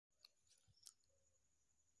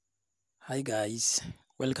Hi guys,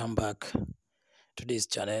 welcome back to this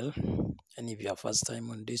channel. And if you are first time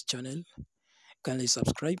on this channel, kindly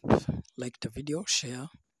subscribe, like the video, share.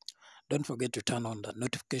 Don't forget to turn on the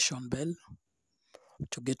notification bell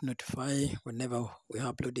to get notified whenever we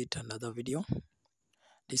upload another video.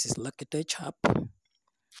 This is Lucky Tech Hub.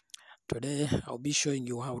 Today I'll be showing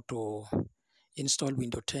you how to install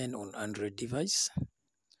Windows 10 on Android device.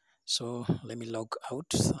 So let me log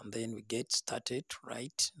out and then we get started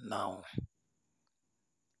right now.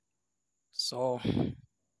 So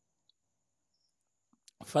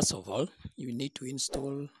first of all, you need to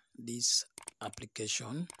install this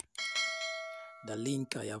application. The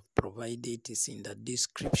link I have provided is in the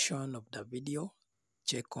description of the video.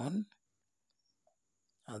 Check on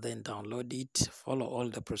and then download it. Follow all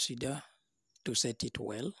the procedure to set it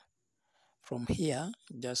well. From here,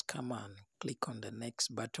 just come and click on the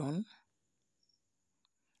next button.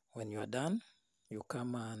 When you are done, you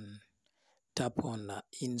come and tap on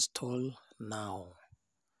install now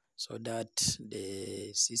so that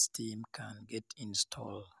the system can get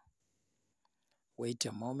installed. Wait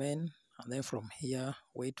a moment, and then from here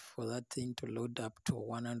wait for that thing to load up to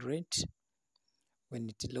 100. When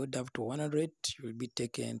it load up to 100, you will be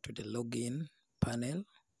taken to the login panel.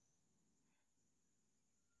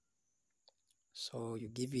 So you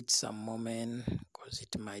give it some moment because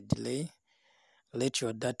it might delay. Let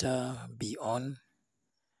your data be on.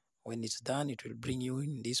 When it's done, it will bring you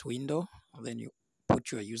in this window, and then you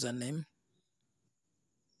put your username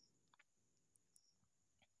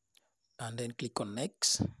and then click on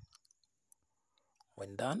next.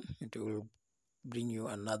 When done, it will bring you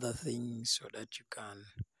another thing so that you can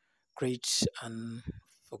create an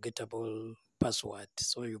unforgettable password.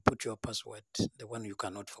 So you put your password, the one you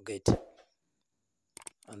cannot forget,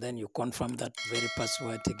 and then you confirm that very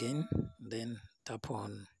password again, then tap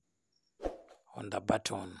on the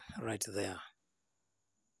button right there.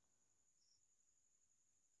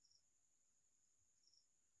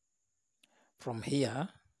 From here,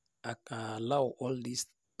 allow all these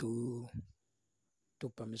two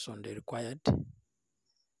permissions they required, and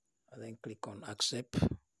then click on accept.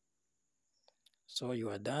 So you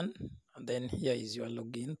are done, and then here is your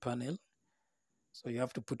login panel. So you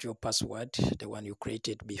have to put your password, the one you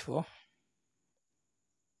created before.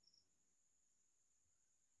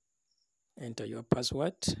 Enter your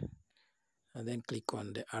password and then click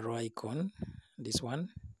on the arrow icon, this one.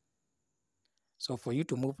 So for you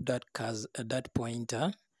to move that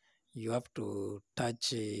pointer, you have to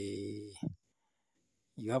touch a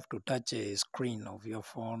screen of your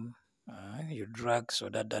phone. You drag so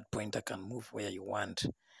that pointer can move where you want.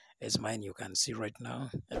 As mine, you can see right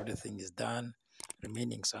now, everything is done.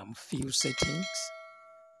 Remaining some few settings.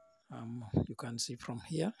 You can see from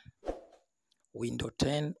here, Windows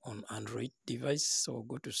 10 on Android device. So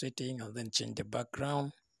go to setting and then change the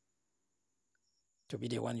background to be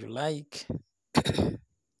the one you like.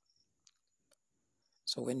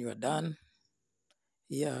 So when you are done,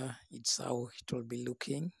 here it's how it will be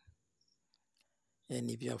looking. And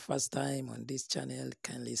if you are first time on this channel,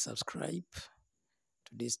 kindly subscribe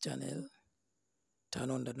to this channel, turn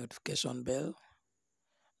on the notification bell.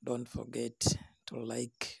 Don't forget to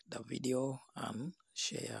like the video and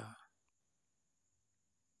share.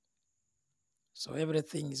 So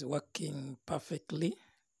everything is working perfectly.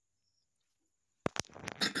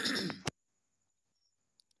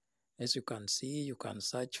 As you can see, you can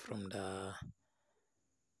search from the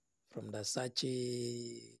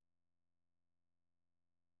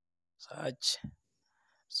search.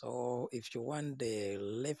 So if you want the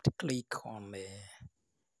left click on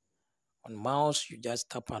mouse, you just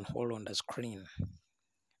tap and hold on the screen.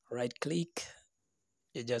 Right click,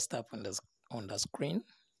 you just tap on the screen.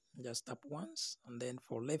 Just tap once, and then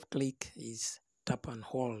for left click is tap and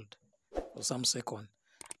hold for some second,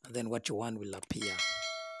 and then what you want will appear.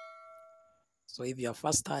 So if you are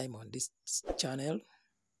first time on this channel,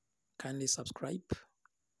 kindly subscribe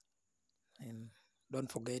and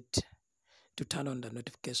don't forget to turn on the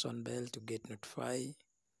notification bell to get notified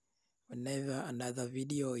whenever another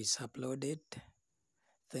video is uploaded.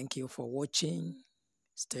 Thank you for watching.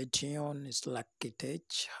 Stay tuned. It's Lucky Tech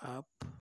Hub.